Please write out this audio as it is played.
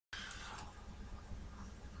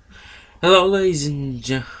Hello, ladies and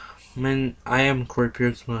gentlemen. I am Corey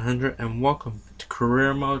Pierce 100, and welcome to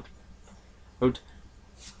Career Mode. This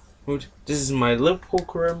is my Liverpool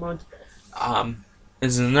career mode.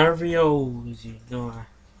 It's another video.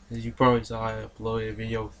 As you probably saw, I uploaded a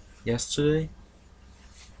video yesterday.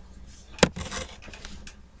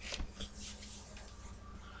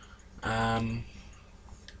 And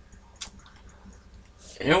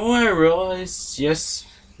what I realized, yesterday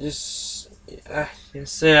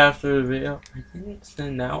after the video, I didn't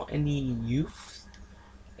send out any youth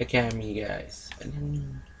academy guys. I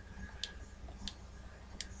didn't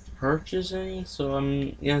purchase any, so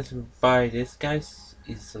I'm gonna buy this guy's.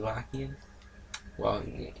 He's Slovakian. Well,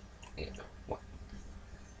 yeah, what?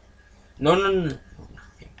 No. I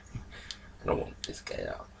don't want this guy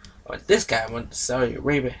out. I want this guy. I want the Saudi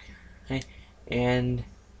Arabia. Okay? And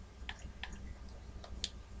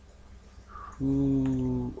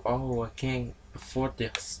who? Oh, I can't afford the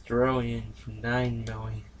Australian for 9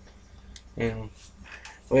 million. And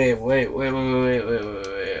wait.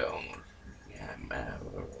 Yeah,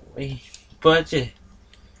 wait. Budget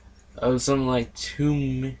of something like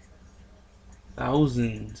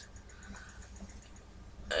 2,000.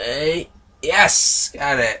 Hey, yes,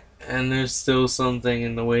 got it. And there's still something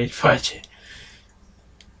in the wage budget.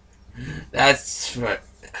 That's right.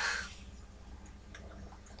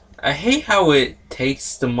 I hate how it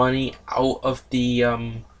takes the money out of the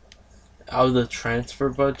transfer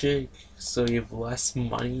budget, so you have less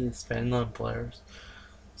money to spend on players.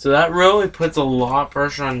 So that really puts a lot of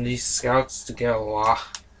pressure on these scouts to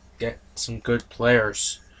get some good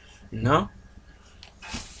players. You know?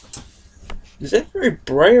 Is it very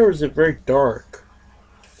bright or is it very dark?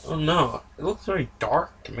 Oh no, it looks very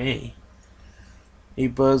dark to me.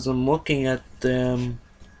 Because I'm looking at the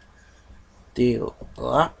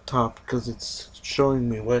laptop because it's showing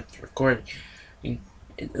me what it's recording.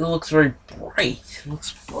 It looks very bright. It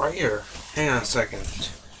looks brighter. Hang on a second.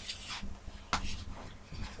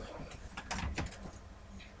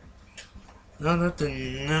 No,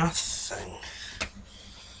 nothing.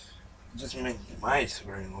 Just make my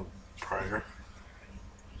screen look brighter.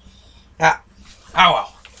 Ah,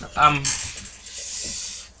 oh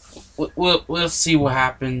well. We'll see what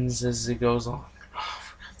happens as it goes on. Oh,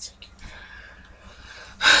 for God's sake.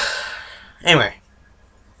 Anyway,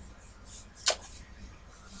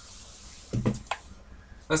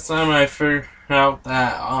 last time I figured out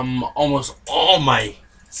that almost all my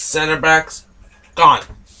center backs gone.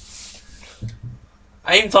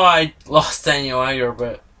 I even thought I lost Daniel Agger,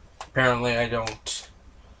 but apparently I don't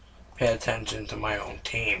pay attention to my own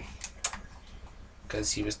team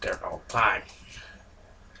because he was there the whole time.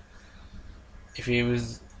 If he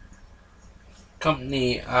was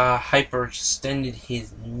company hyperextended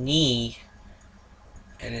his knee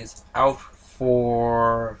and is out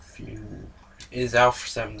for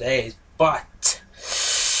 7 days, but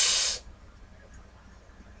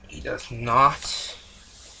he does not.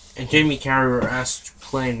 And Jamie Carragher asked to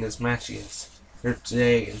play in this match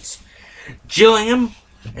today against Gillingham,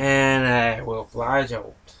 and I will oblige. I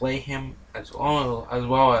will play him as well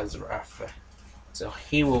as Rafa. So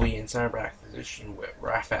he will be in center back position with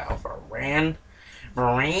Rafael Varane.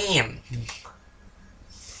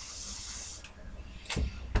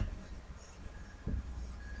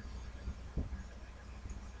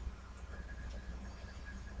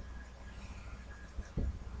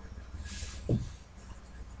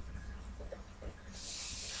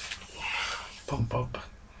 Pump up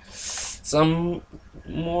some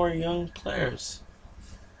more young players.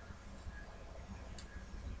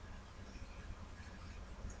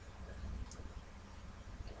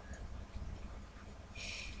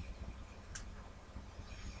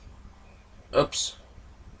 Oops.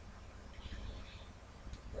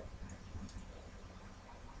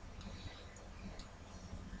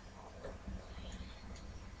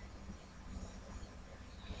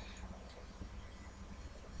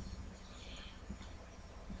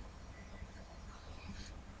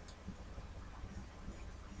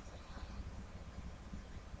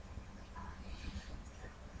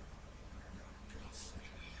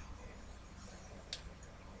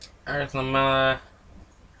 Earth Lamella,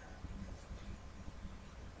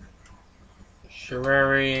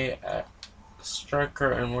 Sherreri at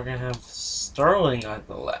striker, and we're gonna have Sterling on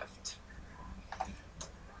the left.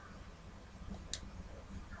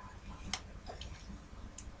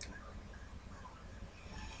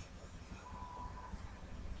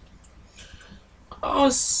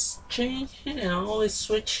 Always changing, always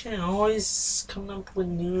switching, always coming up with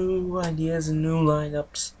new ideas and new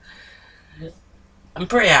lineups. I'm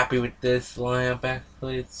pretty happy with this lineup.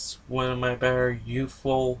 Actually, it's one of my better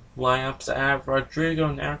youthful lineups. I have Rodrigo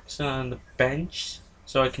and Erickson on the bench,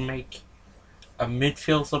 so I can make a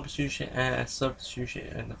midfield substitution and a substitution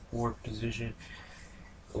in the forward position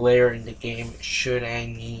later in the game should I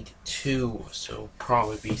need to. So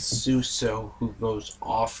probably be Suso who goes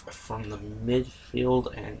off from the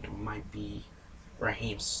midfield, and might be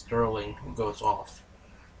Raheem Sterling who goes off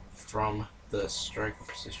from the striker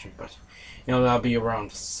position. But that'll be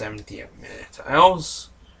around the 70th minute. I always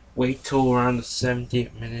wait till around the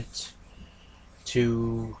 70th minute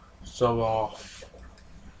to sub off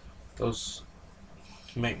those,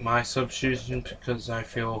 make my substitution, because I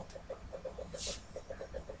feel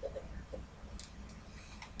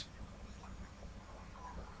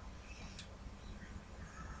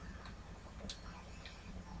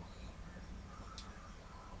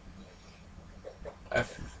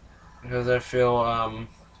because I feel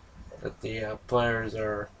that the players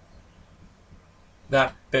are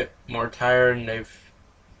that bit more tired, and they've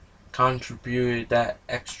contributed that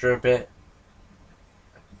extra bit.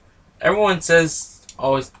 Everyone says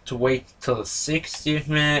always to wait till the 60th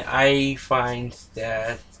minute. I find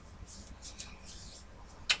that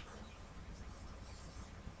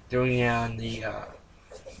doing it on the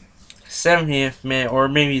 70th minute, or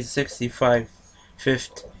maybe 65th,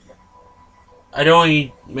 I'd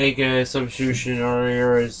only make a substitution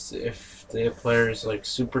earlier as if the player is like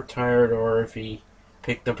super tired, or if he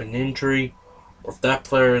picked up an injury, or if that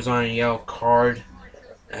player is on a yellow card.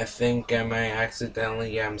 I think I might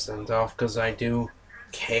accidentally get him sent off, because I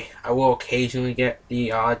will occasionally get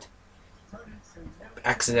the odd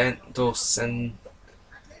accidental send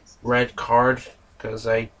red card, because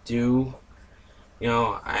I do.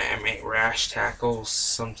 I make rash tackles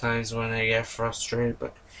sometimes when I get frustrated,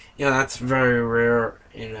 but that's very rare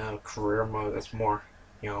in a career mode. That's more,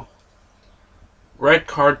 red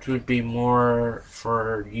cards would be more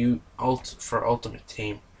for for Ultimate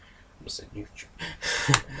Team. I said YouTube.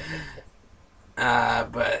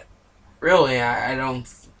 But really, I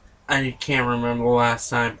can't remember the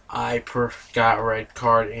last time I got a red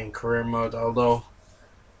card in career mode. Although,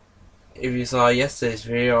 if you saw yesterday's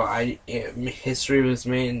video, history was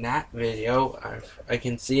made in that video. I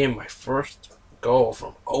can see in my first goal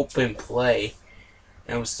from open play,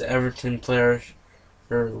 and it was the Everton player,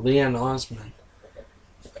 Leon Osman.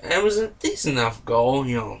 And it was a decent enough goal,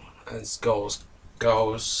 as goals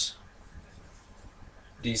goes.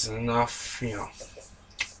 Decent enough,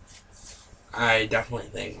 I definitely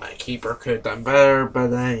think my keeper could have done better, but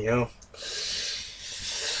then,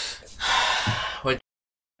 what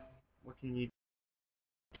can you?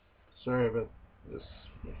 Sorry about this.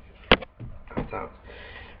 Cut out.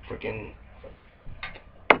 Freaking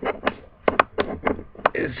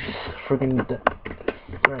is freaking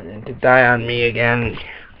threatening to die on me again.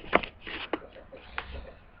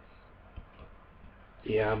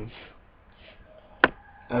 The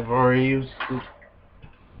I've already used it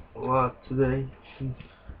a lot today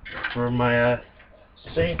for my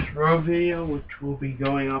Saints Row video, which will be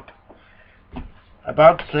going up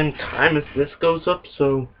about the same time as this goes up,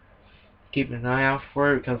 so keep an eye out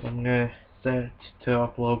for it, because I'm gonna set it to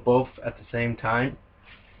upload both at the same time.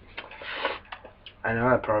 I know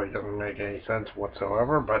that probably doesn't make any sense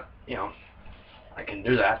whatsoever, but I can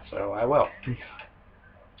do that, so I will.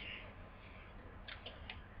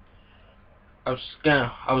 I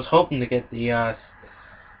was hoping to get the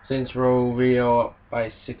Saints Row video up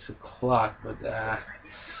by 6 o'clock, but that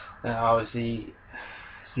obviously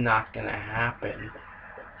is not gonna happen.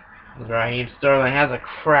 Raheem Sterling has a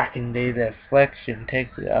cracking day. Deflection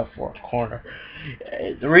takes it out for a corner.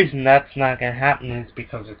 The reason that's not gonna happen is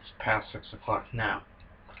because it's past 6 o'clock now,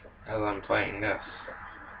 as I'm playing this.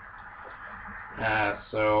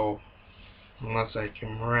 So unless I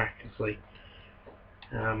can miraculously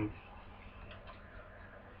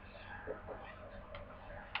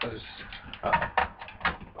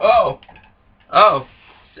oh,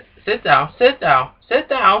 sit down, sit down, sit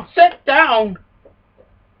down, sit down.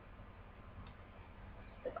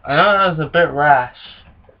 I know that was a bit rash.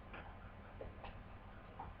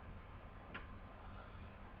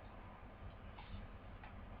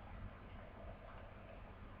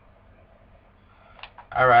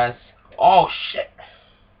 Alright. Oh shit.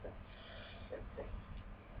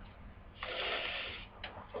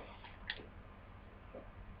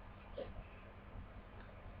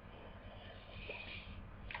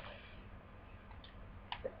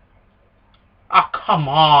 Oh, come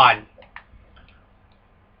on.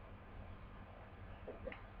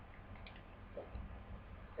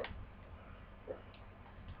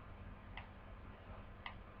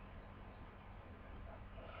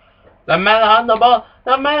 Lamela on the ball.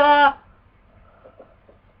 Lamela.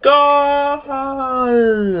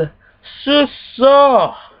 Goal.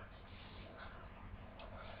 Suso.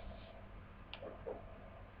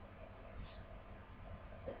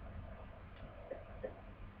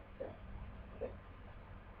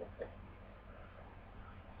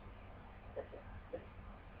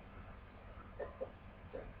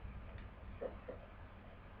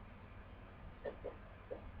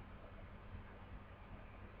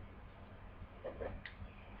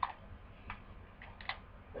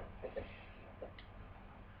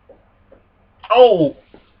 Oh.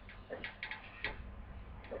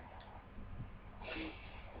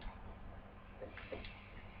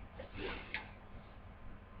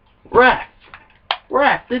 Ref.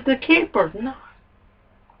 Ref. Did the keeper? No.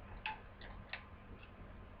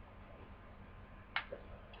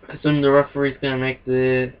 I assume the referee's gonna make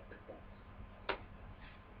the.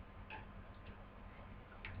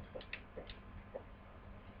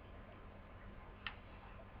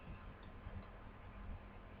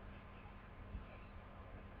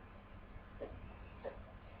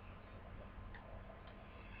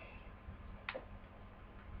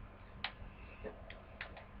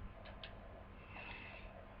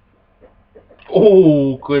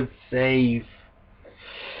 Oh, good save.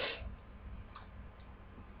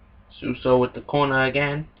 Suso with the corner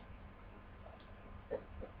again.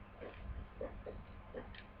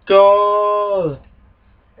 Goal!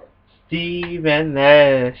 Steven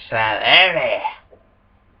Saleri.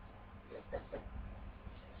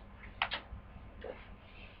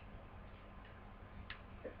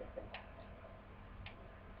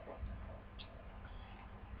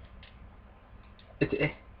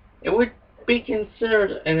 It would be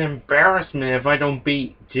considered an embarrassment if I don't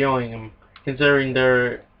beat Gillingham, considering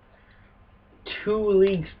they're 2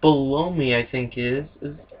 leagues below me, I think it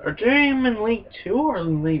is. Are Gillingham in League 2 or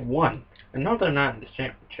in League 1? I know they're not in the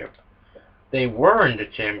Championship. They were in the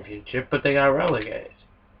Championship, but they got relegated.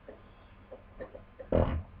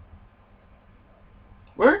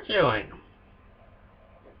 Where's Gillingham?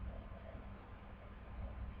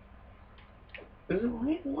 Is it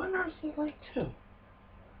League 1 or is it League 2?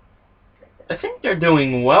 I think they're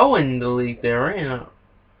doing well in the league they're in,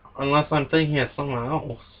 unless I'm thinking of someone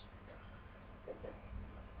else.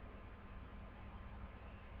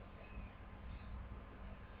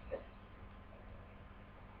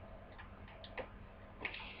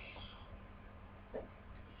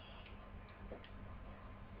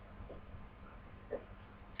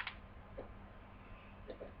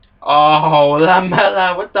 Oh,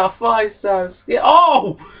 Lamela with the 5-star skill.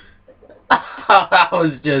 Oh! That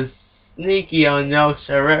was just sneaky on no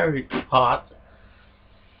Sherreri's part.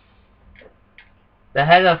 The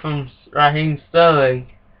header from Raheem Sterling.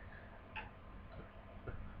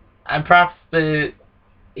 And perhaps the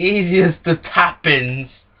easiest of tap-ins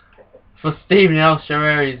for Stephen El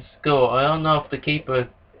Sherreri's score. I don't know if the keeper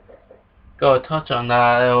got a touch on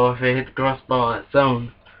that or if it hit the crossbar on its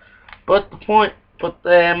own. But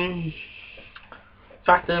the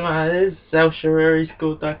fact of the matter is, El Sherreri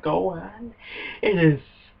scored that goal and it is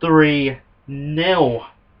 3-0.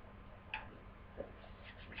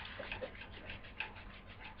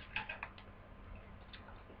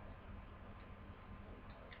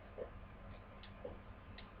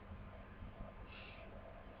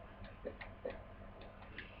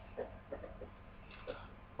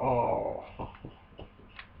 Oh.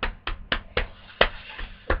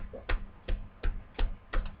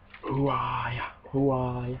 Who are ya? Who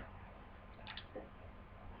are ya?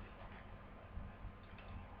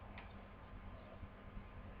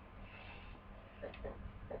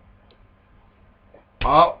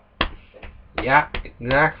 Oh. Yeah,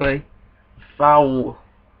 exactly. Foul.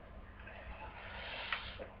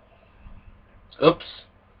 Oops.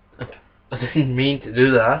 I didn't mean to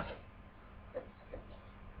do that.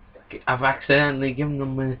 I've accidentally given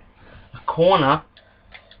them a corner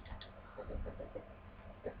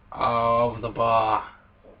of the bar.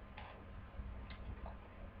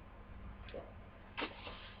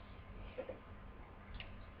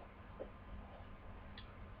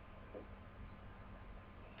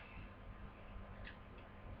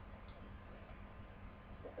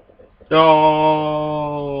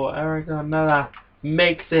 Oh, Eric Lamela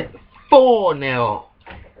makes it 4-0.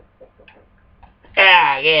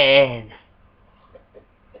 Again.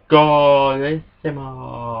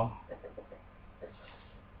 Goalissimo.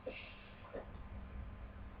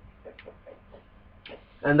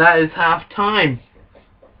 And that is half time.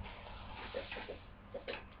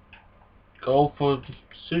 Goal for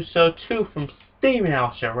Suso, 2 from Steven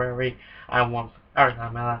El Sherreri and 1 from Eric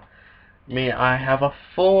Lamela. I have a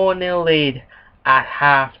 4-0 lead at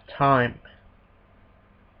half time.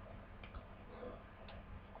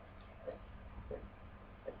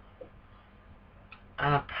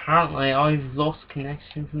 And apparently I've lost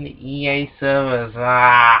connection from the EA servers.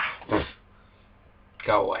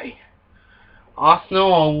 Go away.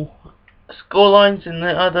 Arsenal scorelines in the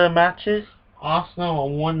other matches. Arsenal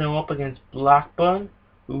are 1-0 up against Blackburn,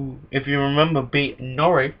 who, if you remember, beat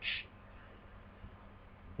Norwich.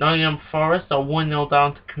 Nottingham Forest are 1-0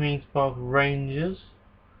 down to Queen's Park Rangers.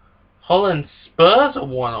 Holland Spurs are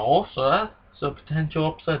 1-0, so that's a potential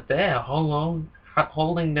upset there.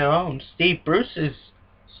 Holding their own. Steve Bruce's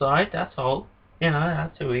side, that's all. You know,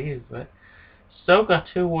 that's who he is. But Stoke got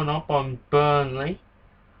 2-1 up on Burnley.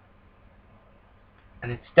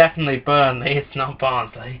 And it's definitely Burnley, it's not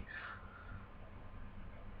Barnsley.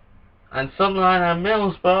 And Sunderland and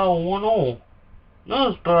Middlesbrough are 1-0.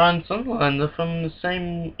 Middlesbrough and Sunderland are from the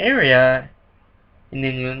same area in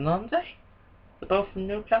England, aren't they? They're both from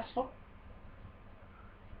Newcastle?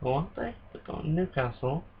 Or aren't they? They're both from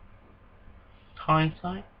Newcastle.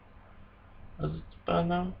 Tyneside? Does it burn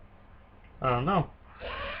down? I don't know.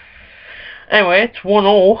 Anyway, it's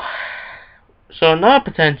 1-0. So another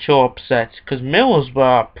potential upset, because Middlesbrough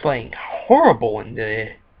are playing horrible in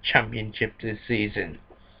the Championship this season.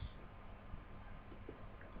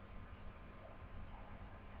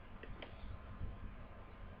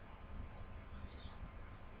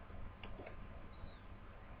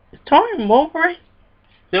 Is Tony Mowbray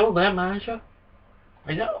still their manager?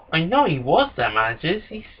 I know he was their manager. Is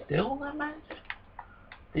he still their manager?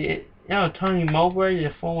 Tony Mowbray,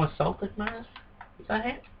 the former Celtic manager? Is that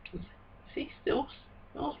him? Is he still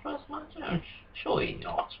Middlesbrough's manager? I'm sure he's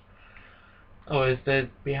not. Otherwise, they'd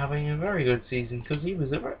be having a very good season because he's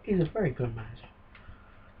a very good manager.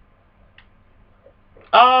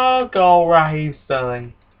 Oh, goal, Raheem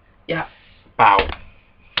Sterling. Yeah. Bow.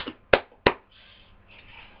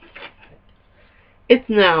 It's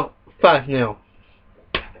now 5-0.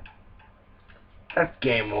 That's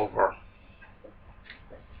game over.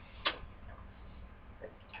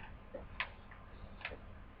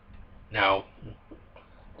 No.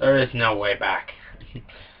 There is no way back.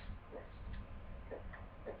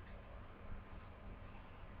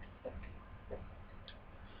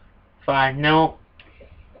 5-0.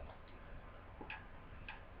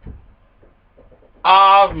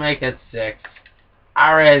 I'll make it 6.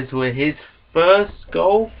 Ares with his first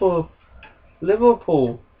goal for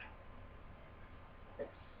Liverpool.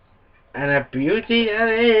 And a beauty that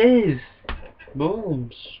it is.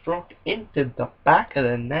 Boom. Struck into the back of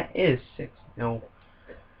the net. Is 6-0.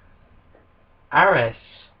 Ares,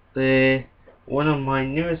 one of my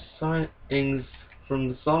newest signings from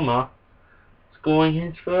the summer, scoring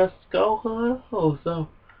his first goal for Liverpool. So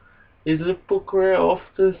his Liverpool career off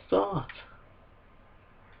to the start.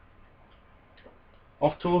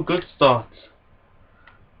 Off to a good start.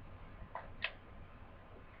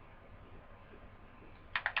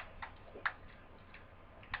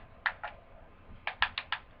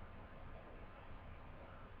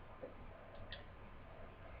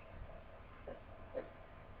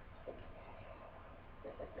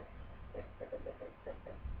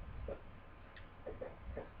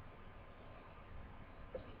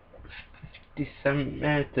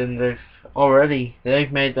 Minute, and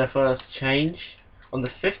they've made their first change on the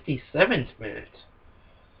 57th minute.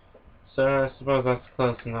 So I suppose that's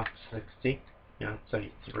close enough to 60. Yeah, it's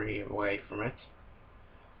only 3 away from it.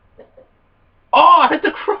 Oh, I hit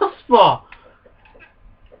the crossbar!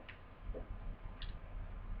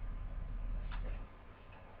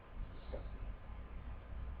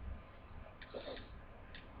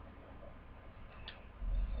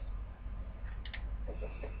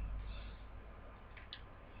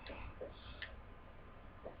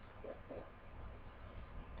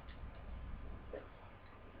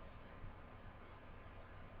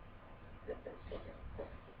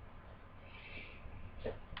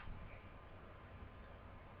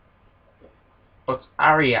 But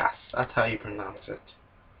Arias, that's how you pronounce it.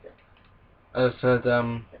 As I said,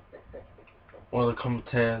 one of the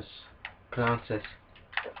commentators pronounced it.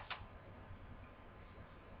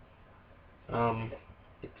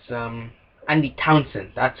 It's Andy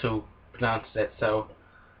Townsend, that's who pronounced it, so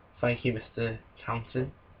thank you, Mr.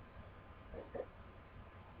 Townsend.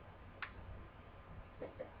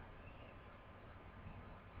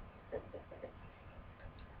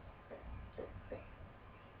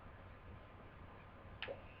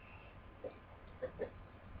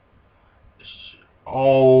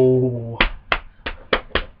 Oh.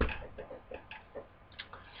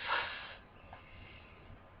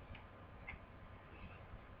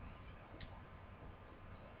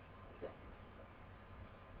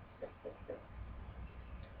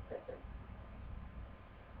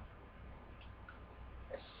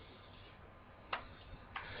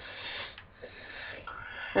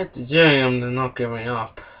 At the Gillingham, they're not giving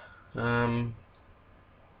up.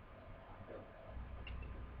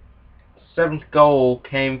 Seventh goal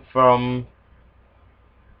came from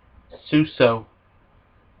Suso,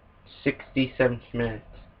 67th minute.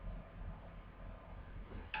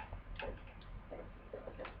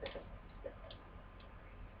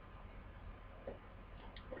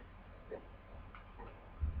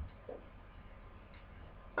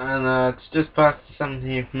 And it's just past the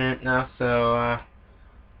 17th minute now, so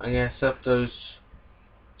I guess up those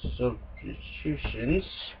substitutions.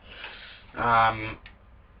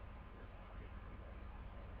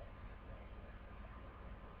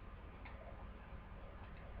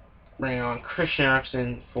 Bring on Christian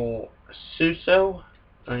Eriksen for Suso.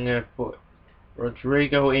 I'm going to put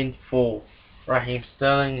Rodrigo in for Raheem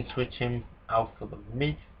Sterling and switch him out for the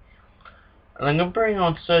mid. And I'm going to bring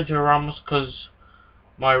on Sergio Ramos because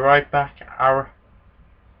my right back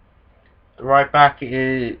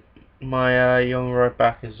is my young right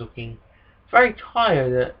back is looking very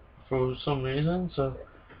tired for some reason. So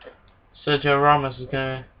Sergio Ramos is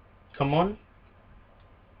going to come on.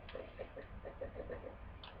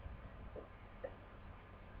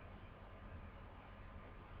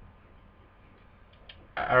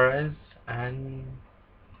 Ares and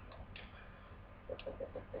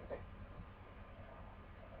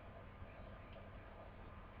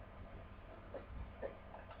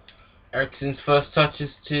Eriksen's first touch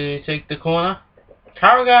is to take the corner.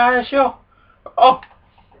 Carragher, sure. Oh,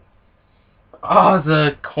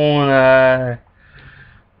 the corner.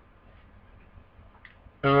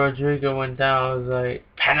 And Rodrigo went down. I was like,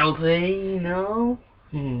 penalty? No.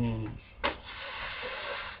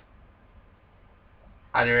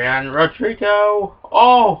 Adrian Rodrigo.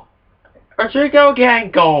 Oh, Rodrigo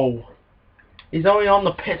again. Goal. He's only on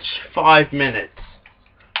the pitch 5 minutes.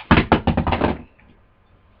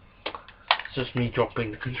 It's just me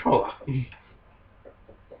dropping the controller.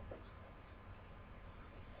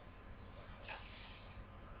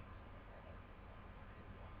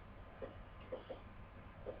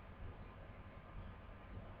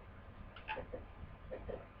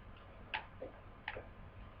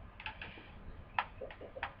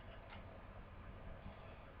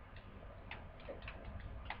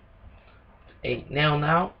 Eight 0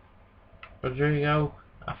 now. Rodrigo,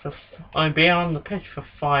 after I've been on the pitch for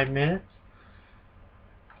 5 minutes,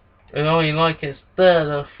 and only like his third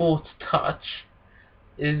or fourth touch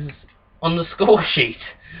is on the score sheet.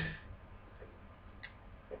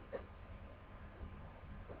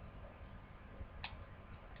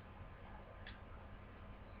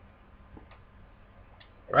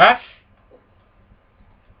 Ref?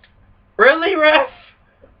 Really, ref?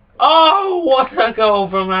 Oh, what a goal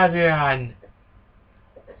from Adrian!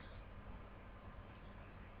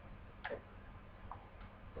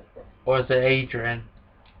 Or is it Adrian?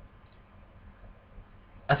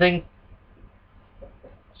 I think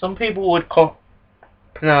some people would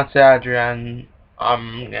pronounce it Adrian.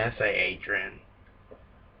 I'm gonna say Adrian.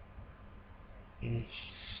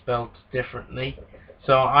 Spelled differently.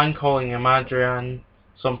 So I'm calling him Adrian.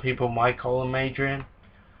 Some people might call him Adrian.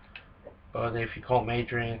 But if you call him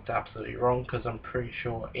Adrian, it's absolutely wrong because I'm pretty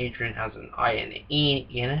sure Adrian has an I and an E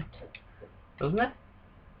in it. Doesn't it?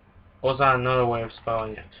 Or is that another way of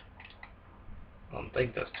spelling it? I don't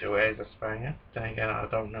think there's two ways of spelling it. Then again, I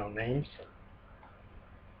don't know names.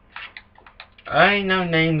 I ain't no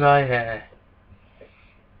names I hear.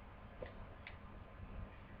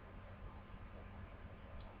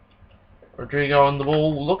 Rodrigo on the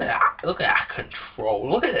ball. Look at that. Look at that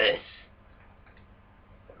control. Look at this.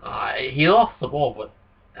 He lost the ball, but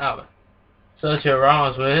Sergio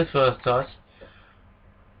Ramos with his first touch.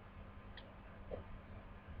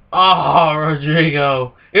 Oh,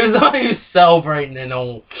 Rodrigo. It was like he was celebrating and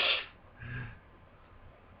all.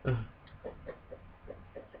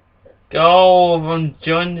 Goal from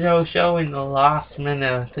Junjo Show in the last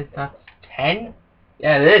minute. I think that's 10?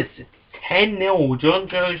 Yeah, it is. It's 10-0.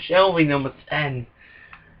 Junjo Shelby, number 10.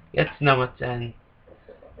 Gets number 10.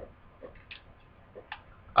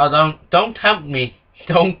 Oh, don't tempt me.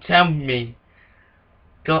 Don't tempt me.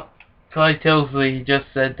 Ty Tilsley just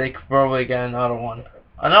said they could probably get another one.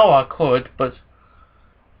 I know I could, but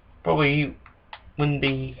probably wouldn't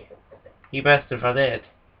be best if I did.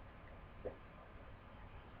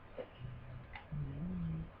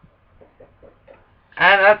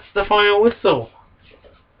 And that's the final whistle.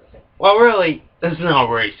 Well, really, there's no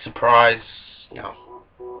really surprise. No.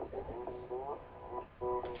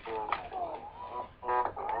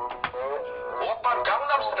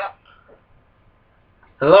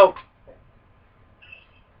 Hello?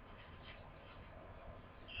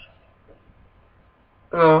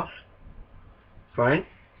 Hello? Fine?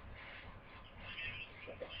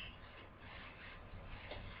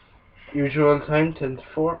 Usual time 10 to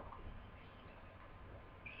 4.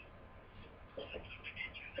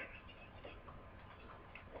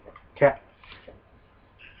 Cat.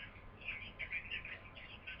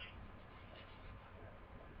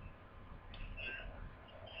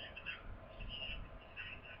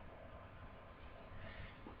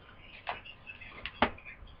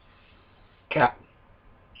 Cat.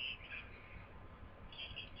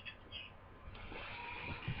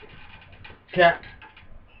 Cat.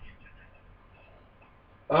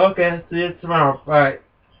 Okay, see you tomorrow. Bye.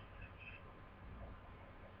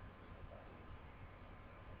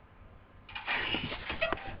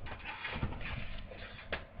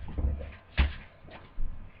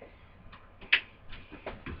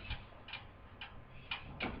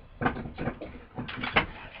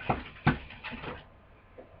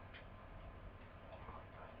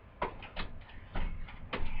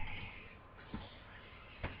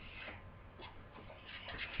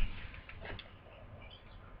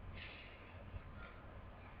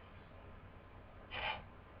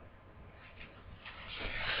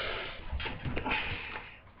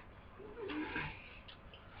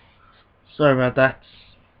 Sorry about that.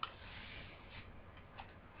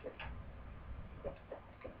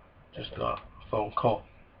 Just got a phone call.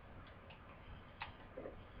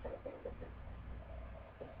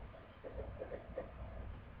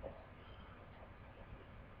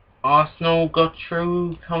 Arsenal got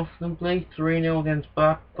through comfortably, 3-0 against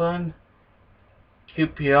Blackburn.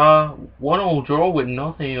 QPR 1-1 draw with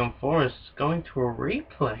Nottingham Forest going to a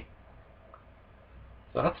replay.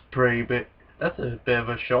 So that's a bit of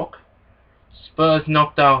a shock. Spurs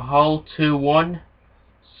knocked out Hull 2-1.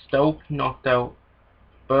 Stoke knocked out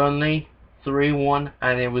Burnley 3-1,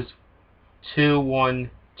 and it was 2-1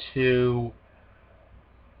 to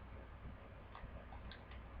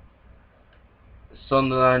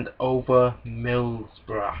Sunderland over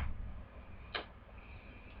Middlesbrough.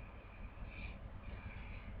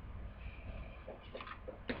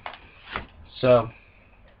 So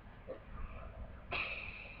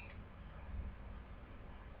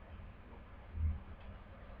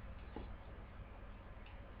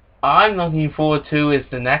I'm looking forward to is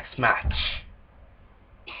the next match.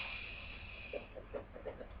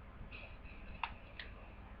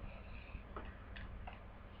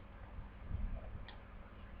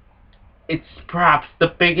 It's perhaps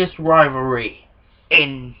the biggest rivalry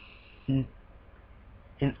in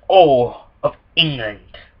all of England.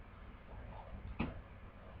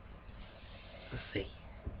 Let's see.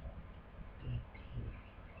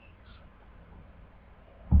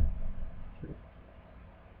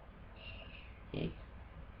 Okay.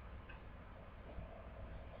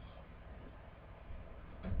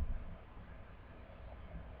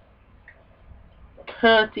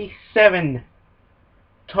 37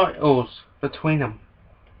 titles between them.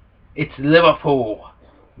 It's Liverpool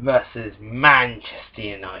versus Manchester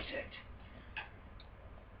United.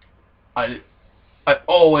 I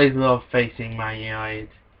always love facing Man United.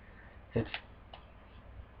 It's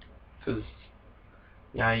because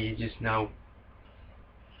you just know.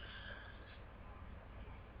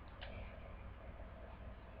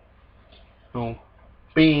 Well,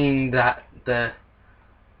 being that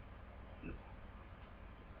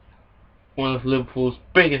one of Liverpool's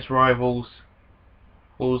biggest rivals,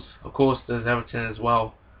 of course there's Everton as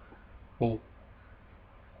well. Well,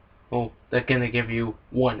 they're gonna give you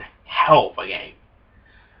one hell of a game.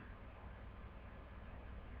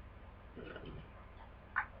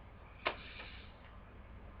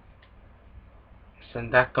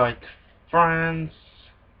 Send that guy to France.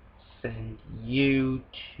 Send you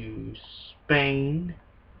to Spain.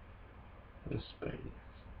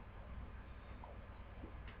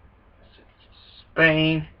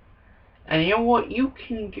 Spain. And you know what? You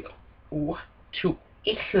can go to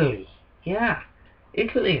Italy. Yeah,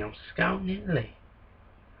 Italy. I'm scouting Italy.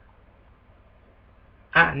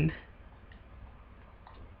 And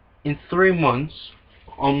in 3 months,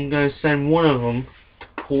 I'm going to send one of them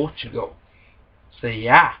to Portugal. So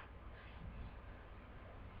yeah,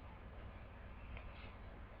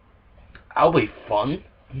 that'll be fun.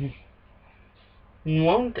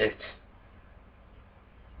 Won't it?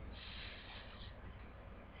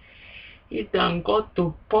 You done got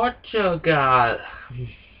to Portugal.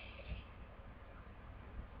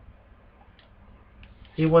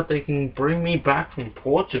 See what they can bring me back from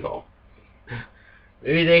Portugal.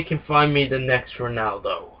 Maybe they can find me the next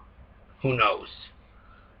Ronaldo. Who knows?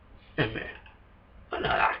 Hey man, I know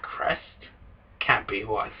that crest. Can't be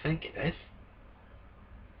who I think it is.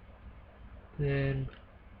 Then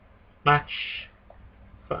match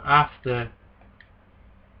for after.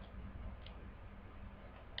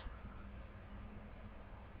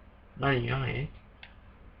 Man United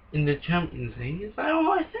in the Champions League. Is that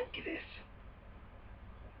what I think it is?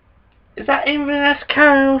 Is that Inverness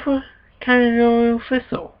Canada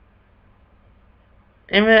Thistle?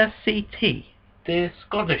 Inverness CT, the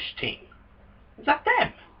Scottish team. Is that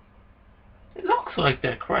them? It looks like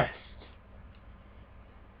their crest.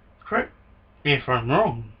 Correct me if I'm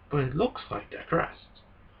wrong, but it looks like their crest.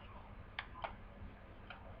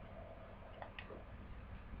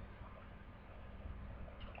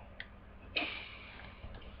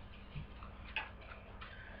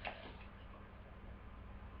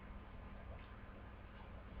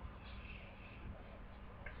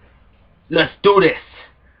 Let's do this!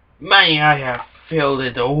 Man, I have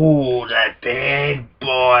fielded all the big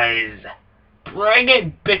boys. Bring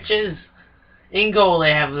it, bitches! In goal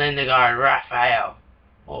they have Lindegaard, Raphael,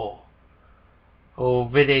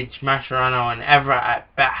 Vidic, Mascherano and Everett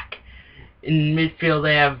at back. In midfield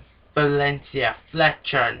they have Valencia,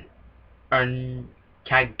 Fletcher, and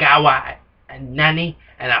Kagawa and Nani,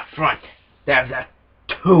 and up front they have the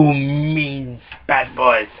two mean bad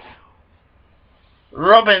boys.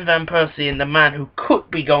 Robin Van Persie and the man who could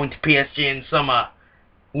be going to PSG in summer,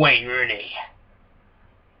 Wayne Rooney.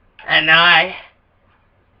 And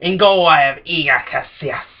in goal I have Iker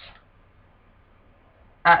Casillas.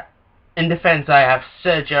 In defence I have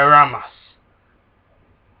Sergio Ramos.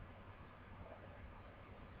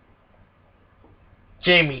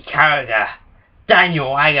 Jamie Carragher,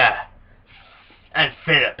 Daniel Agger, and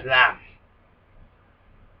Philip Lam.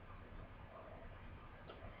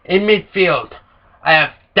 In midfield I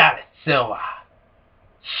have David Silva,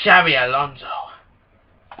 Xabi Alonso,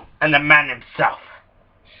 and the man himself,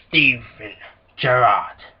 Steven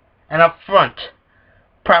Gerrard. And up front,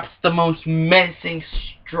 perhaps the most menacing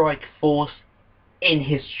strike force in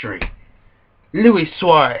history, Luis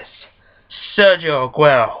Suarez, Sergio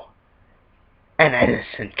Aguero, and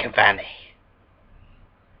Edinson Cavani.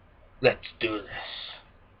 Let's do this.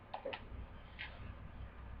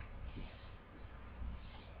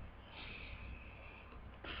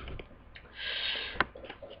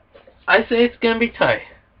 I say it's gonna be tight,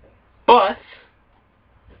 but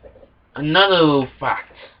another little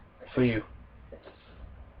fact for you.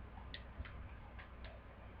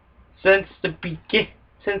 Since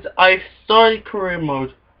I've started career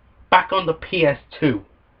mode back on the PS2,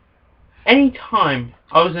 anytime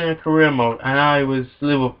I was in a career mode and I was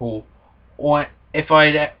Liverpool, or if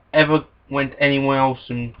I'd ever went anywhere else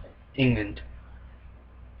in England,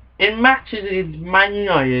 in matches against Man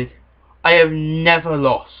United, I have never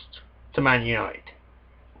lost to Man United.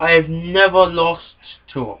 I have never lost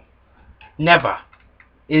to them. Never.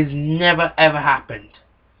 It's never ever happened.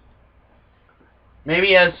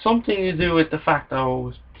 Maybe it has something to do with the fact that I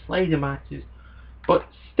always play the matches, but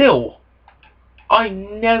still, I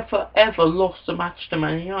never ever lost a match to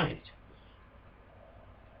Man United.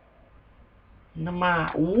 No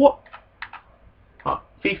matter what.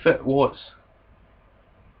 FIFA it was.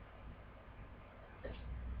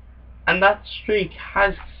 And that streak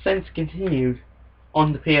has since continued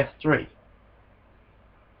on the PS3.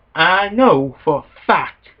 I know for a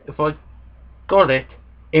fact if I got it,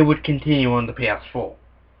 it would continue on the PS4.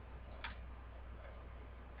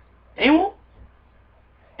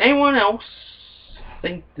 Anyone else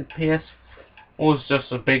think the PS4 was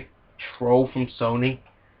just a big troll from Sony?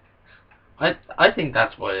 I think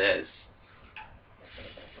that's what it is.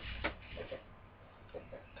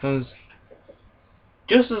 Because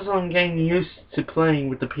just as I'm getting used to playing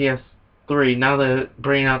with the PS3, now they're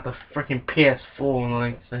bringing out the freaking PS4 and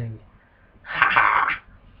like saying, haha,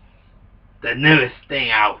 the newest thing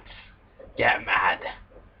out. Get mad.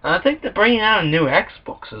 And I think they're bringing out a new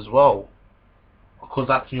Xbox as well. Of course,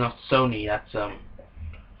 that's not Sony, that's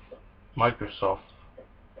Microsoft.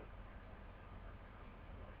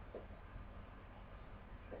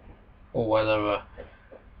 Or whatever.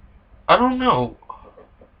 I don't know.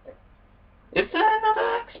 Is there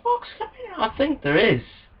another Xbox coming out? I think there is.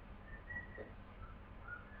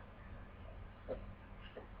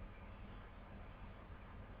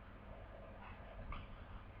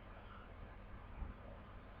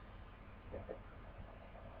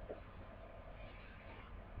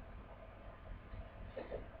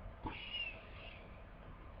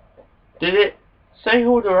 Did it say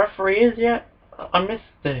who the referee is yet? I missed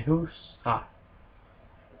it. Who's that?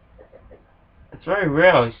 It's very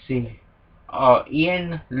rare I see.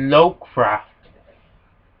 Ian Lowcraft.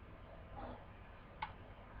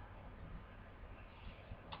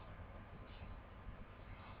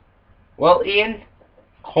 Well, Ian,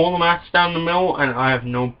 call the match down the middle and I have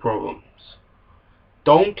no problems.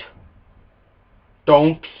 Don't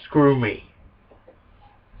screw me.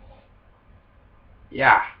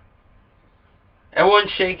 Yeah.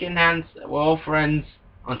 Everyone's shaking hands. We're all friends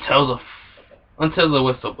until the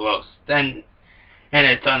whistle blows. Then, and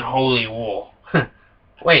it's unholy war.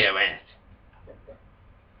 Wait a minute.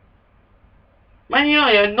 Man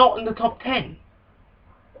United are not in the top 10.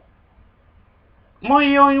 Am I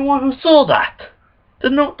the only one who saw that?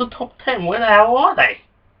 They're not the top 10. Where the hell are they?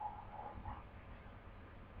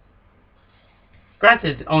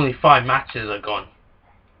 Granted, only 5 matches are gone.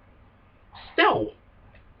 Still.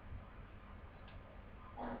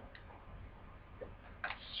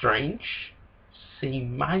 Strange. See,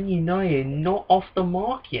 Man United not off the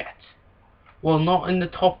mark yet. Well, not in the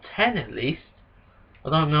top 10 at least. I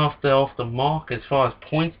don't know if they're off the mark as far as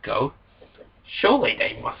points go. Surely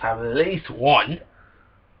they must have at least one.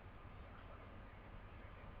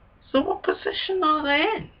 So what position are they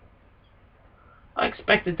in? I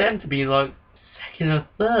expected them to be like second or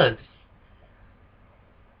third.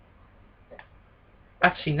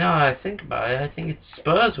 Actually, now I think about it, I think it's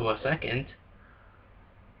Spurs who are second.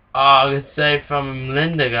 Oh, good save from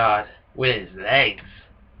Lindegaard with his legs.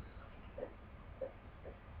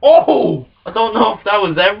 Oh! I don't know if that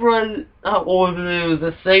was Everett or if it was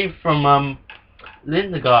a save from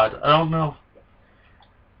Lindegaard. I don't know.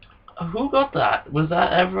 Who got that? Was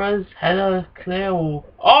that Evra's header clear or...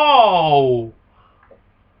 Oh!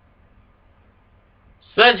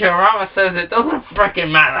 Sergio Ramos says it doesn't freaking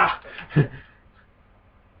matter.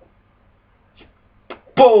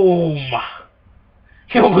 Boom!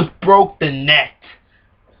 He almost broke the net.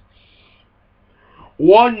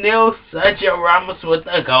 1-0 Sergio Ramos with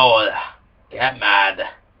the goal. Get mad.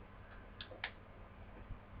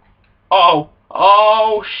 Oh!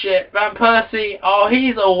 Oh shit! Van Persie! Oh,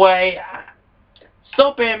 he's away!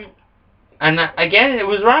 Stop him! And again, it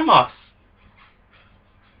was Ramos.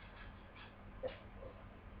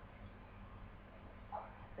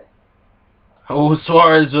 Oh,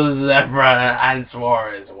 Suarez was Evra and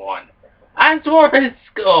Suarez won. And Suarez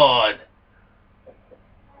scored!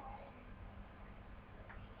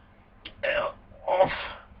 Off.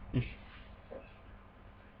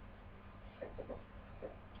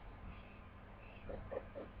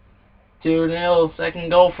 2-0, second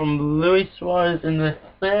goal from Luis Suarez in the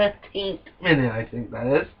 13th minute, I think that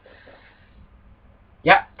is.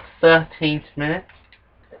 Yep, 13th minute.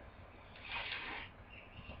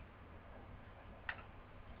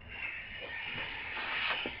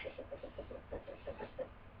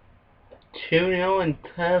 Two 0 in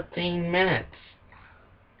 13 minutes.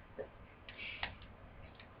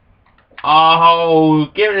 Oh,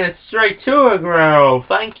 giving it straight to Aguero.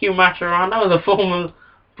 Thank you, Mascherano. The former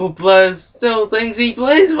player still thinks he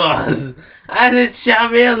plays for us. And it's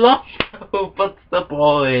Xabi Alonso who puts the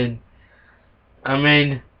ball in. I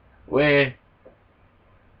mean, well,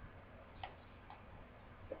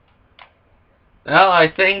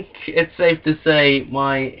 I think it's safe to say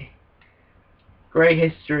my great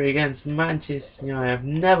history against Manchester United,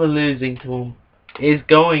 never losing to them, is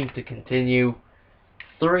going to continue.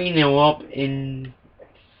 3-0 up in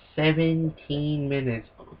 17 minutes.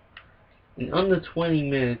 In under 20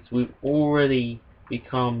 minutes, we've already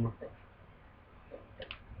become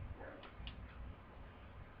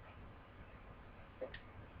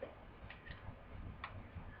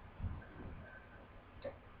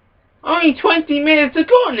only 20 minutes are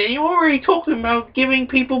gone and you're already talking about giving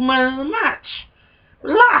people man of the match.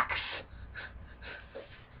 Relax.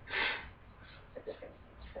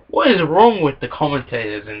 What is wrong with the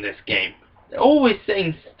commentators in this game? They're always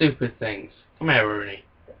saying stupid things. Come here, Rooney.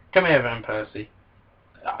 Come here, Van Persie.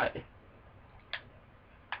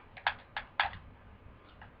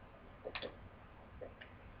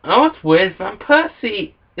 Oh, it's weird. Van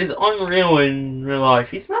Persie is unreal in real life.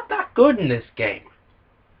 He's not that good in this game.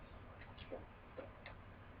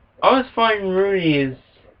 I always find Rooney is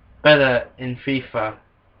better in FIFA.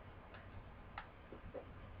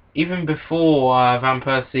 Even before Van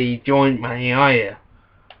Persie joined Man United,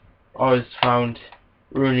 I always found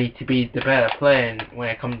Rooney to be the better player when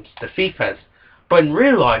it comes to FIFAs. But in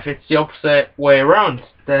real life, it's the opposite way around.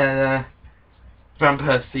 That Van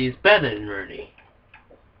Persie is better than Rooney.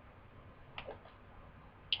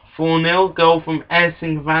 4-0 goal from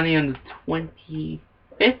Edison Cavani on the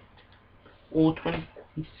 25th or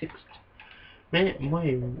 26th minute.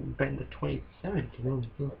 Might have been the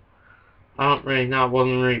 27th. I don't really know. I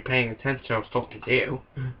wasn't really paying attention. I was talking to you.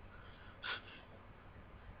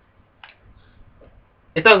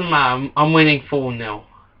 It doesn't matter. I'm winning 4-0.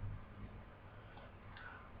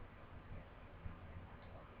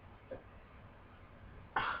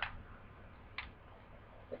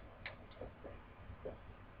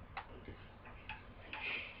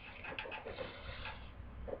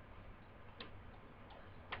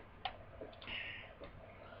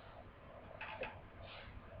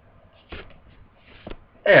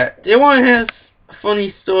 Yeah, do you want to hear a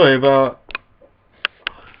funny story about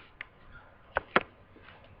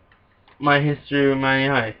my history with Man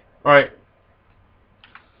United? Right,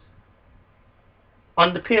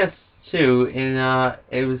 on the PS2 in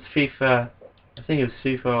it was FIFA. I think it was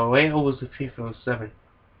FIFA 08 or was it FIFA 07?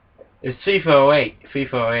 It's FIFA 08.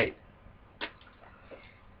 FIFA 08.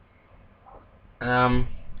 Um,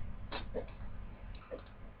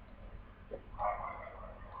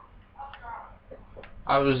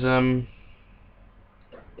 I was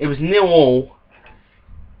it was 0-0.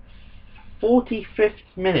 45th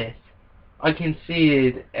minute, I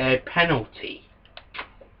conceded a penalty,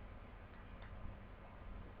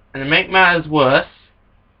 and to make matters worse,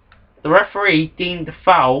 the referee deemed the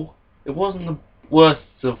foul. It wasn't the worst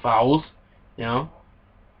of fouls, you know,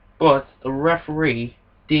 but the referee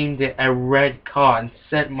deemed it a red card and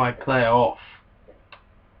sent my player off.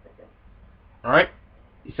 Alright?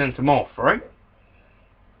 He sent him off, right?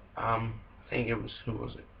 I think it was, who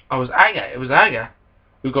was it? Oh, it was Aga. It was Aga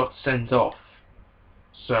who got sent off.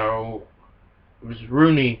 So, it was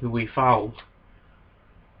Rooney who we fouled.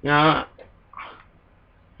 Yeah,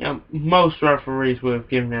 most referees would have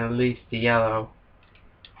given him at least a yellow.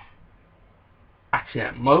 Actually,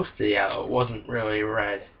 at most the yellow wasn't really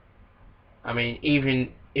red. I mean,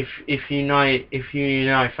 even if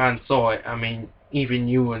United fans saw it, I mean, even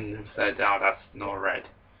you wouldn't have said, "Oh, that's not red."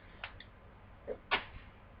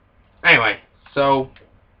 Anyway, so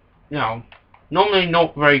normally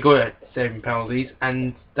not very good at saving penalties,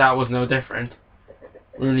 and that was no different.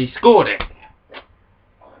 Rooney scored it,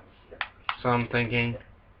 so I'm thinking,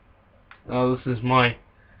 oh, this is my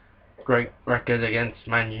great record against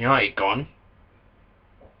Man United gone.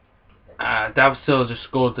 Dav still just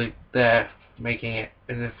scored there, making it,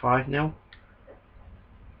 is it 5-0?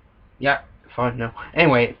 Yeah, 5-0.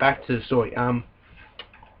 Anyway, back to the story. You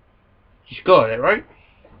scored it, right?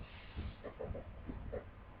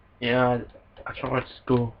 Yeah, I tried to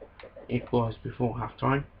score equalize before half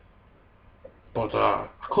time, but I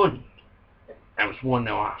couldn't. It was 1-0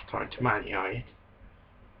 half time to Man United.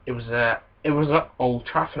 It was at Old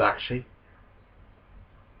Trafford actually.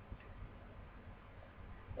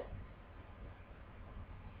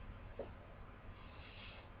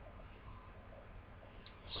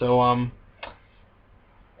 So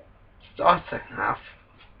start second half.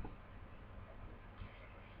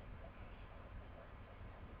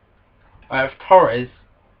 I have Torres.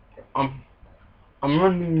 I'm I'm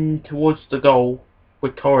running towards the goal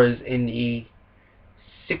with Torres in the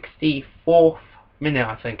 64th minute,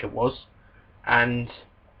 I think it was, and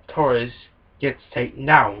Torres gets taken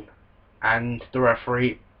down, and the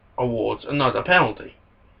referee awards another penalty.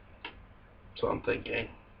 So I'm thinking,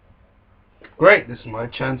 great, this is my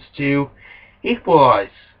chance to equalise.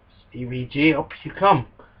 Stevie G, up you come.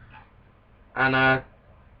 And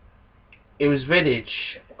it was Vidic,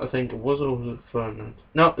 I think it was, or was it Fernand?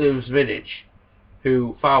 No, it was Vidic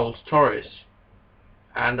who fouls Torres,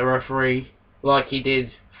 and the referee, like he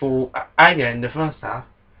did for Aga in the first half,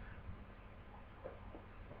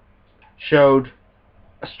 showed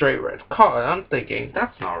a straight red card. I'm thinking,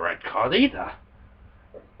 that's not a red card either.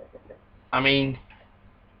 I mean,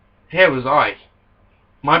 here was I.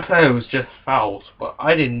 My player was just fouled, but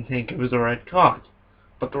I didn't think it was a red card.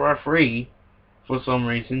 But the referee, for some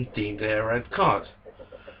reason, deemed it a red card.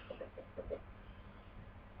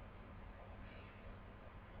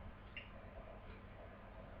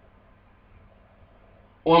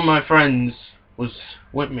 One of my friends was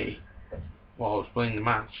with me while I was playing the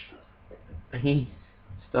match, and he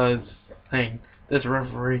started saying, this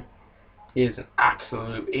referee is an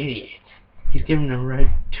absolute idiot. He's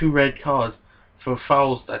given two red cards for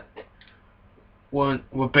fouls that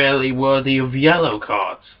were barely worthy of yellow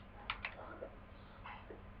cards.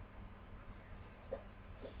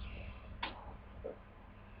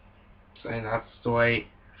 Saying that's the way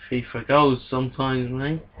FIFA goes sometimes,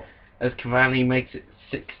 mate. As Cavani makes it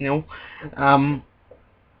 6-0.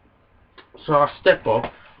 So I step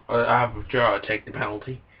up. I have Gerrard take the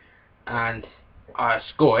penalty, and I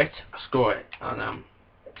score it.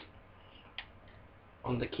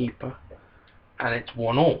 On the keeper, and it's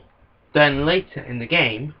 1-1. Then later in the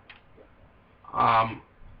game, I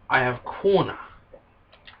have a corner.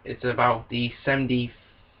 It's about the 79th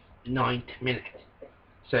minute.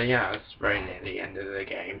 So yeah, it's very near the end of the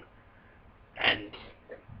game, and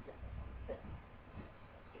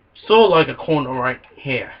sort of like a corner right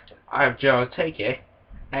here. I have Joe take it,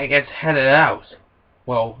 and it gets headed out.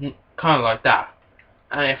 Well, kind of like that,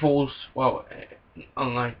 and it falls. Well,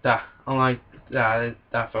 unlike that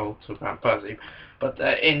fell to Van Persie, but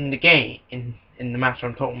in the game, in the match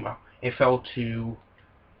I'm talking about, it fell to,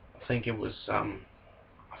 I think it was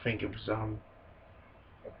think it was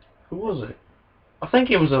who was it? I think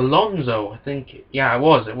it was Alonso. Yeah, it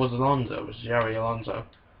was Alonso. It was Jerry Alonso,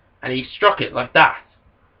 and he struck it like that.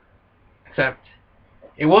 Except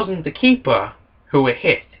it wasn't the keeper who it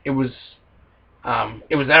hit. It was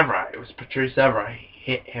Evra. It was Patrice Evra.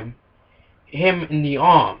 He hit him in the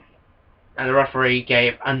arm, and the referee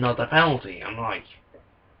gave another penalty. I'm like,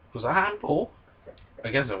 was that handball?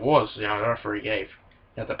 I guess it was. The referee gave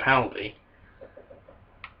the penalty.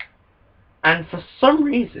 And for some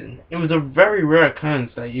reason, it was a very rare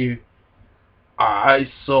occurrence that I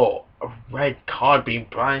saw a red card being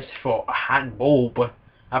brandished for a handball, but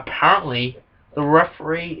apparently the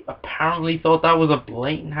referee thought that was a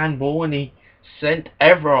blatant handball, and he sent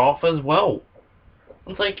Evra off as well.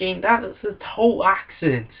 I'm thinking, that is a total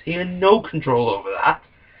accident. He had no control over that.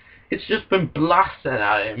 It's just been blasted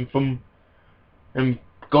at him from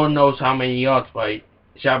God knows how many yards by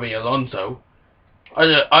Xabi Alonso.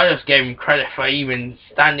 I just gave him credit for even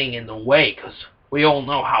standing in the way, because we all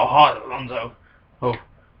know how hard Alonso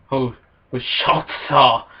whose shots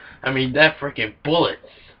are. I mean, they're freaking bullets.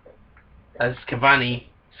 As Cavani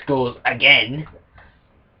scores again.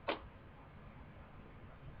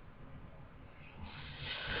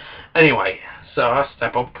 Anyway, so I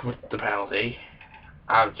step up with the penalty.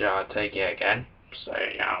 I'll take it again. So,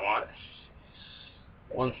 you know what?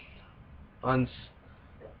 Once,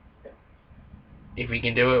 if he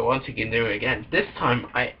can do it once, he can do it again. This time,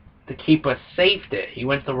 the keeper saved it. He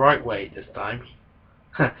went the right way this time.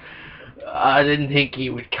 I didn't think he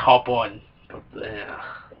would cop on, but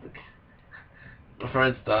my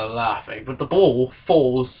friends started laughing. But the ball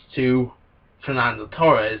falls to Fernando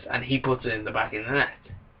Torres, and he puts it in the back of the net.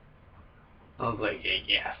 I was like,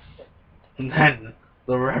 yes. And then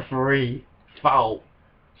the referee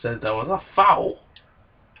said there was a foul.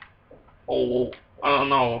 Or I don't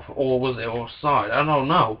know, or was it offside? I don't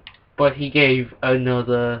know. But he gave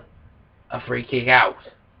a free kick out.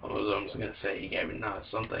 I was gonna say he gave another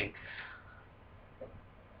something.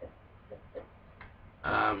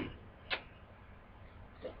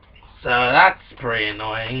 So that's pretty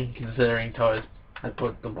annoying, considering Torres had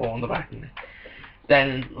put the ball in the back of the net.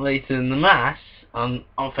 Then later in the match, I'm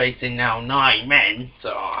facing now 9 men, so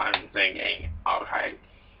I'm thinking, okay,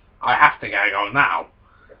 I have to get a goal now.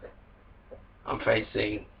 I'm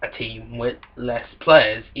facing a team with less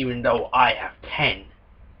players, even though I have 10.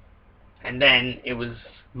 And then it was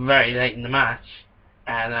very late in the match,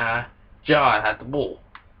 and Gerrard had the ball.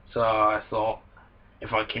 So I thought,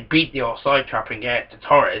 if I can beat the offside trap and get it to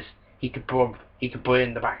Torres, he could put it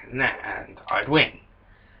in the back of the net, and I'd win.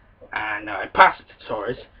 And I pass it to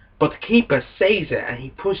Torres, but the keeper saves it and he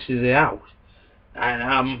pushes it out,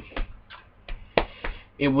 and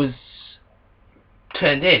it was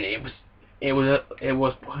turned in. It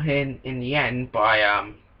was put in the end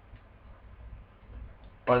by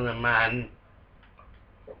the man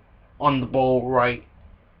on the ball right.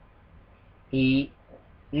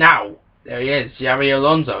 There he is, Xabi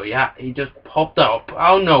Alonso. Yeah, he just popped up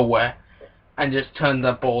out of nowhere and just turned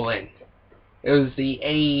the ball in. It was the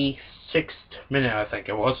 86th minute, I think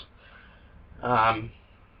it was.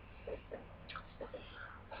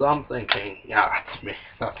 So I'm thinking, yeah, that's me.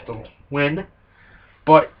 That's the win.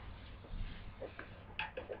 But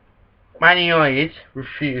Man United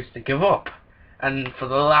refused to give up. And for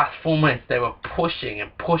the last 4 minutes, they were pushing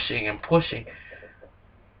and pushing and pushing.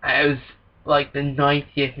 And it was like the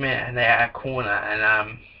 90th minute, and they had a corner,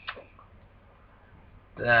 and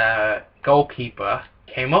the goalkeeper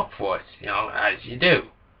came up for it, as you do.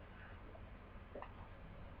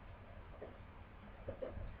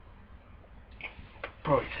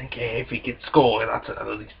 Probably thinking if he could score, at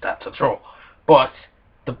least that's a draw. But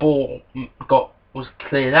the ball was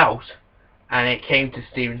cleared out, and it came to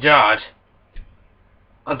Steven Gerrard.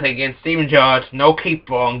 I'm thinking, Steven Gerrard, no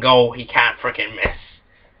keeper on goal, he can't freaking miss.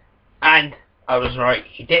 And I was right,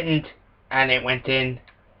 he didn't, and it went in.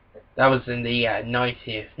 That was in the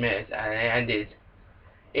 90th minute, and it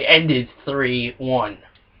ended 3-1.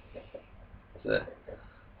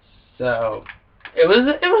 So it was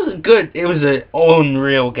an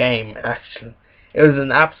unreal game, actually. It was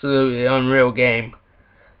an absolutely unreal game,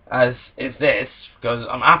 as is this, because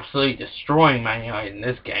I'm absolutely destroying Man United in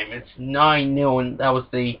this game. It's 9-0, and that was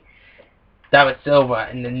the David Silva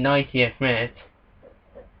in the 90th minute.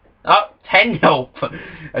 Oh, 10-0 for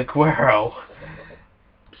Aguero.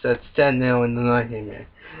 So it's 10-0 in the 90th minute.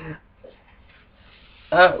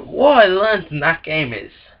 What I learned from that game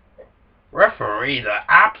is referees are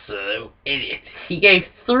absolute idiots. He gave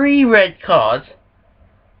 3 red cards,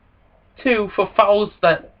 2 for fouls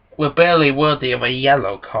that were barely worthy of a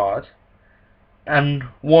yellow card, and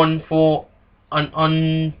 1 for an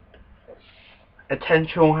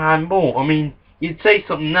unintentional handball. I mean, you'd say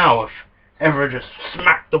something now if Ever just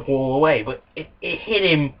smacked the ball away, but it hit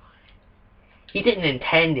him. He didn't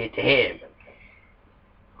intend it to hit him.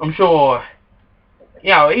 I'm sure,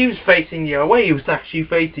 he was facing the other way. He was actually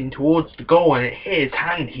facing towards the goal, and it hit his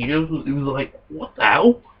hand. He was like, "What the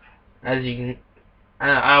hell?" As you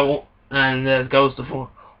can, and there goes the full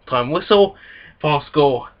time whistle. Final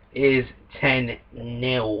score is 10-0.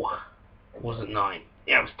 Was it 9?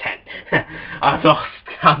 Yeah, it was 10. I lost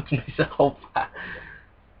count myself.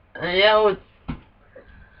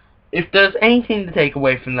 If there's anything to take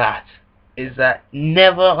away from that, is that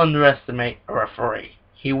never underestimate a referee.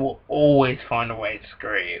 He will always find a way to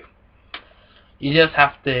screw you. You just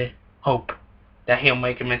have to hope that he'll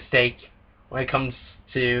make a mistake when it comes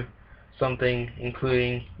to something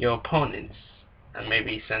including your opponents, and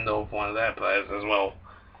maybe send off one of their players as well.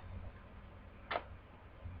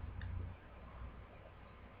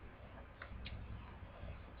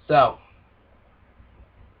 So,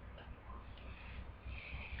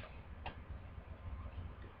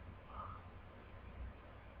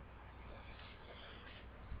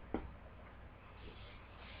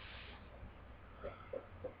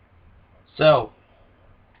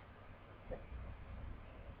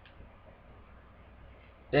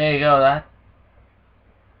 there you go.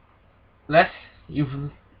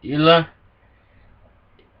 You learn.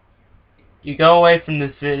 You go away from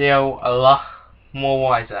this video a lot more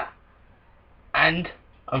wiser, and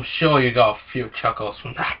I'm sure you got a few chuckles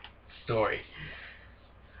from that story.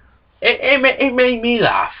 It made me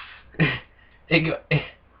laugh. I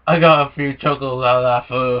got a few chuckles out of that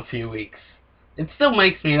for a few weeks. It still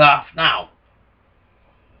makes me laugh now.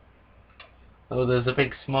 Oh, there's a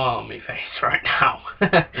big smile on my face right now.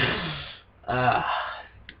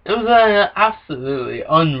 It was an absolutely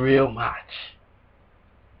unreal match.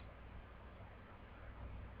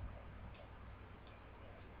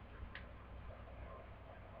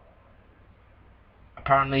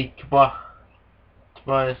 Apparently,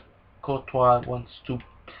 Tobias Courtois wants to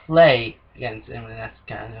play against MLS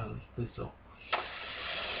Canada.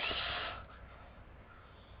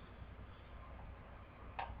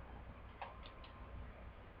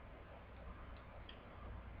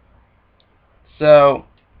 So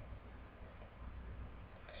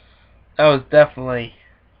that was definitely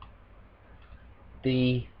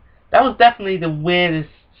the weirdest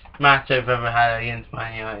match I've ever had against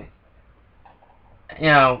Man United.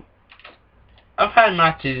 I've had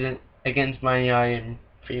matches against Man United in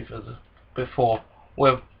FIFA before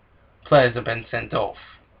where players have been sent off.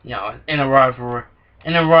 In a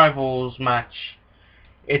rivals match,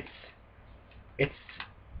 it's it's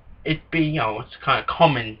kind of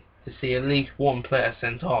common to see at least one player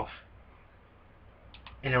sent off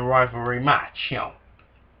in a rivalry match.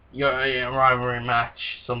 You're in a rivalry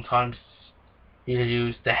match. Sometimes you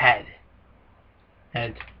lose the head,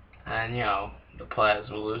 and the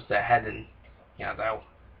players will lose their head, and they'll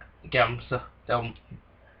they'll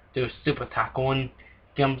do a super tackle and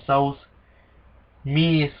get themselves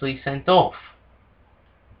immediately sent off.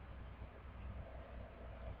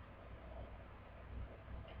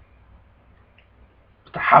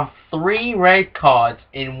 To have 3 red cards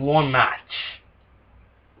in one match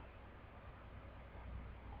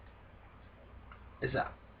is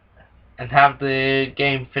that, and have the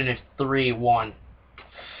game finish 3-1.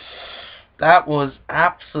 That was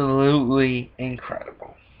absolutely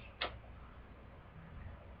incredible.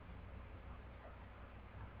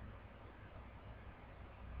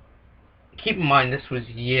 Keep in mind this was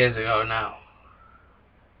years ago now.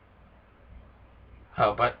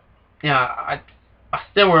 Oh, but I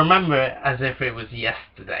still remember it as if it was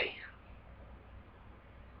yesterday.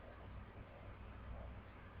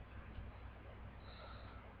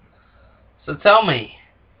 So tell me,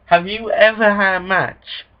 have you ever had a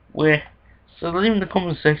match where... So leave in the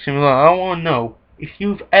comment section below. I want to know if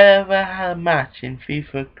you've ever had a match in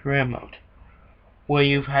FIFA Career Mode where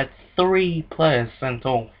you've had 3 players sent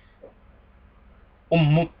off.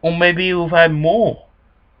 Or maybe you've had more.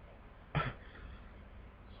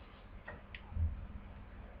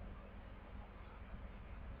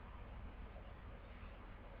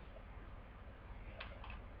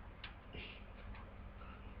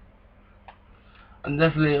 I'm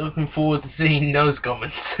definitely looking forward to seeing those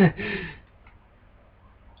comments.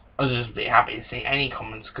 I'll just be happy to see any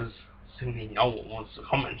comments because simply no one wants to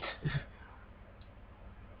comment.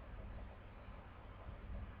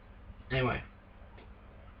 Anyway,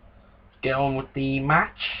 get on with the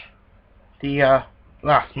match. The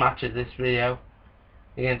last match of this video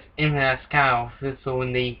against MLS Canada, also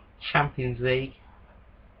in the Champions League.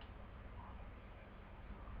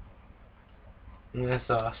 That's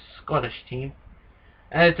a Scottish team.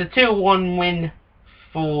 And it's a 2-1 win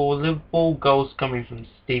for Liverpool. Goals coming from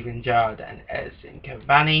Steven Gerrard and Edison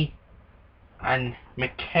Cavani. And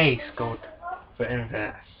McKay scored for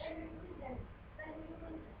Inverness.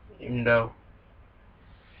 Even though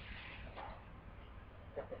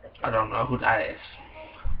I don't know who that is.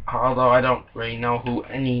 Although I don't really know who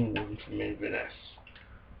anyone from Inverness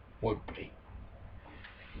would be.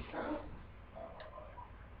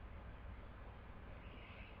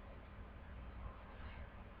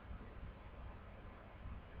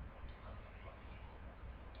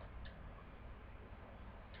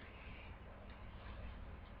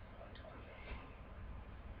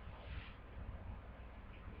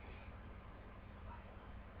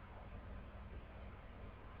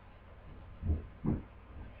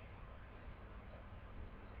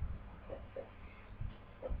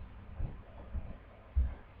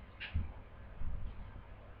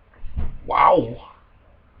 Wow!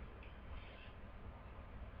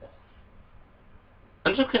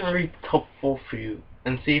 I'm just gonna read the top 4 for you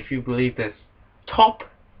and see if you believe this. Top,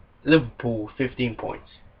 Liverpool, 15 points.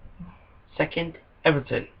 Second,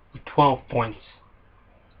 Everton, with 12 points.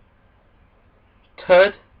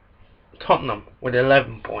 Third, Tottenham, with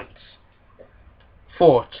 11 points.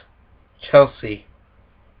 Fourth, Chelsea,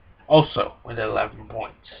 also with 11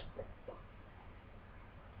 points.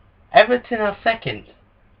 Everton are second,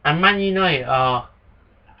 and Man United are...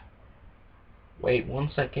 Wait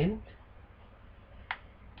 1 second.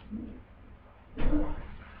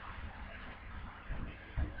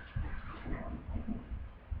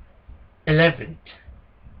 11th.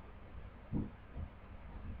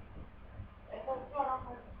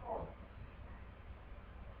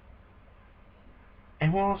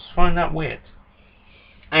 Everyone else find that weird.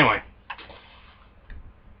 Anyway.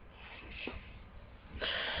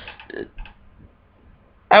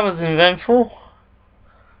 That was eventful.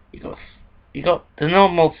 You got the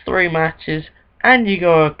normal 3 matches, and you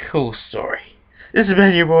got a cool story. This has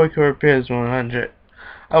been your boy Corey Pierce 100.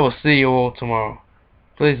 I will see you all tomorrow.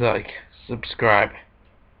 Please like, subscribe,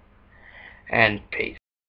 and peace.